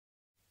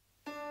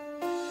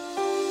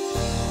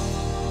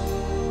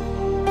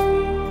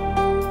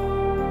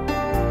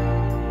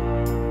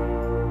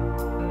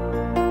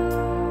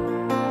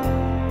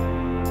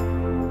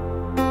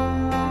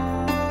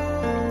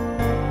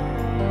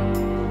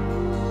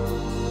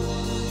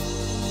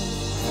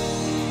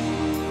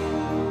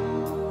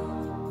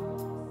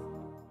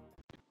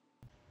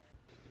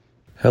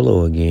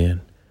Hello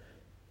again,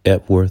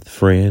 Epworth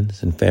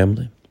friends and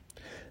family.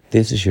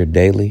 This is your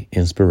daily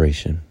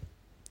inspiration.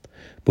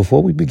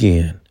 Before we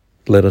begin,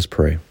 let us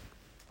pray.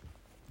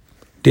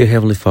 Dear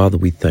Heavenly Father,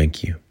 we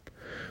thank you.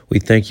 We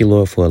thank you,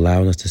 Lord, for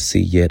allowing us to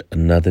see yet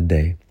another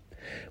day.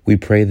 We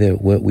pray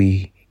that what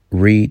we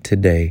read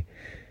today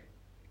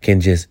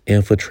can just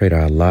infiltrate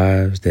our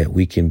lives, that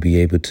we can be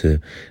able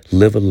to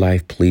live a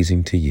life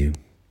pleasing to you.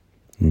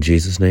 In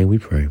Jesus' name we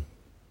pray.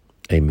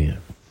 Amen.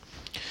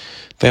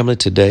 Family,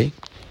 today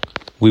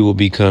we will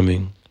be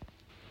coming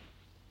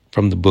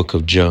from the book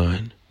of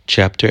John,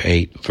 chapter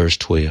 8, verse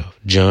 12.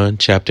 John,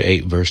 chapter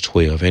 8, verse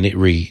 12. And it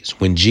reads,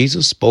 "When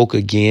Jesus spoke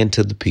again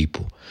to the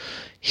people,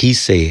 he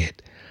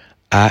said,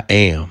 I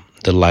am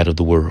the light of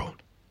the world.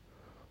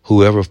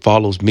 Whoever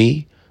follows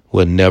me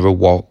will never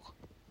walk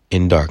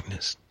in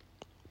darkness,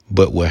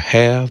 but will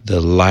have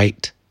the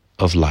light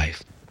of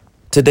life."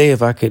 Today,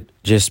 if I could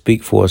just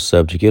speak for a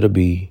subject, it'll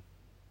be,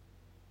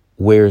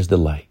 where is the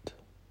light?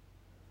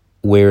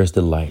 Where is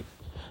the light?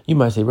 You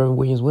might say, Reverend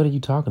Williams, what are you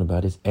talking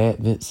about? It's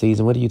Advent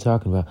season. What are you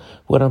talking about?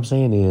 What I'm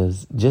saying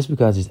is, just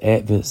because it's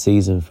Advent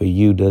season for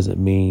you doesn't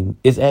mean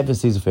it's Advent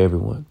season for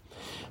everyone.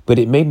 But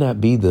it may not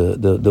be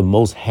the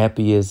most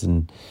happiest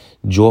and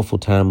joyful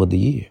time of the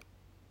year.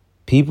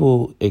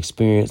 People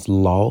experience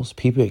loss.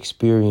 People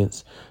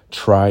experience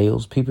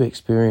trials. People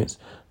experience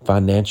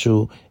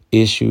financial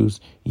issues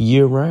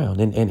year round.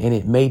 And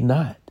it may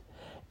not.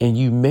 And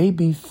you may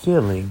be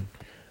feeling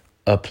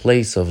a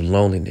place of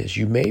loneliness.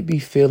 You may be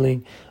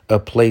feeling a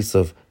place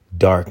of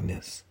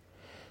darkness.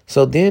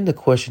 So then the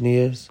question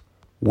is,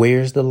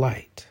 where's the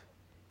light?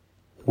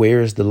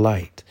 Where is the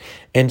light?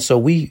 And so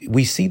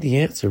we see the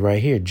answer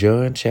right here.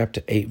 John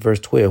chapter 8, verse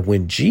 12.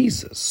 When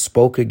Jesus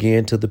spoke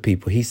again to the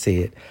people, he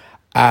said,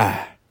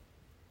 I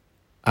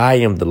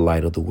am the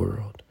light of the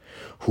world.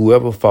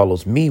 Whoever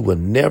follows me will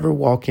never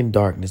walk in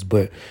darkness,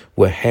 but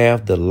will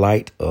have the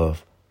light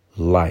of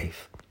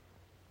life.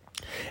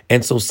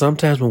 And so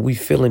sometimes when we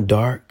feeling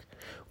dark,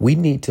 we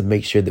need to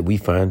make sure that we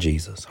find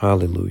Jesus.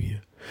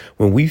 Hallelujah.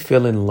 When we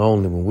feeling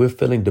lonely, when we're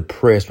feeling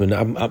depressed,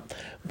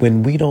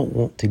 when we don't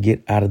want to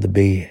get out of the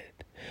bed,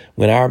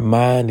 when our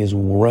mind is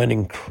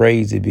running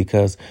crazy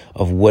because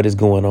of what is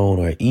going on,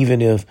 or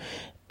even if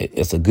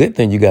it's a good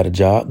thing you got a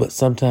job, but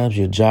sometimes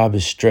your job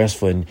is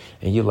stressful and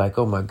you're like,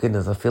 oh my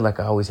goodness, I feel like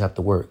I always have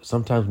to work.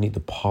 Sometimes we need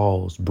to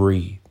pause,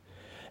 breathe,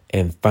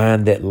 and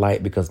find that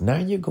light, because now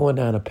you're going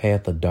down a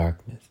path of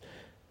darkness.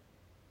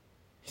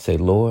 You say,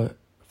 Lord,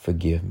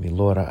 forgive me.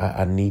 Lord,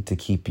 I need to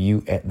keep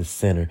you at the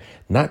center,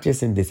 not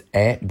just in this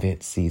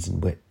Advent season,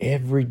 but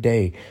every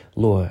day.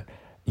 Lord,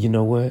 you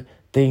know what?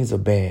 Things are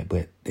bad,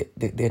 but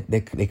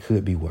they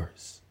could be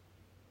worse.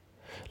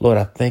 Lord,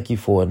 I thank you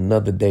for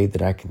another day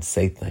that I can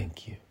say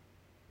thank you.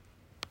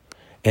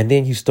 And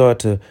then you start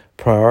to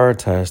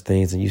prioritize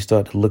things and you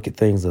start to look at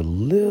things a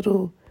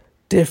little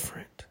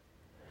different.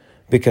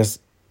 Because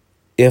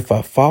if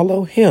I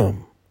follow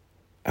him,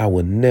 I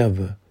will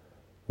never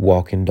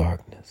walk in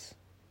darkness.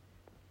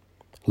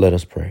 Let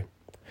us pray.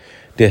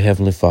 Dear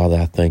Heavenly Father,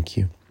 I thank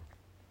you.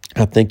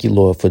 I thank you,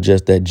 Lord, for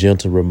just that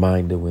gentle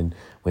reminder when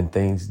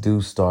things do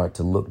start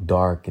to look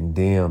dark and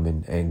dim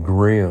and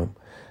grim,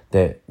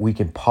 that we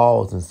can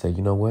pause and say,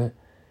 you know what?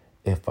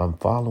 If I'm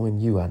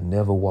following you, I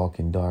never walk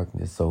in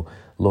darkness. So,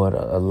 Lord,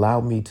 allow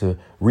me to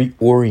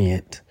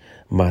reorient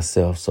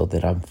myself so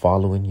that I'm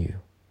following you.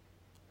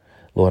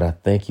 Lord, I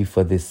thank you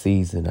for this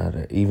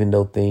season. Even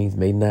though things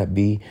may not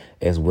be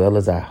as well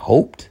as I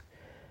hoped,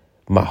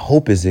 my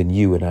hope is in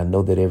you, and I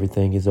know that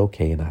everything is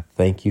okay. And I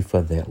thank you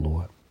for that,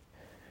 Lord.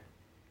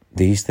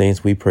 These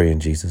things we pray in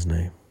Jesus'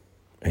 name.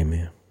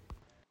 Amen.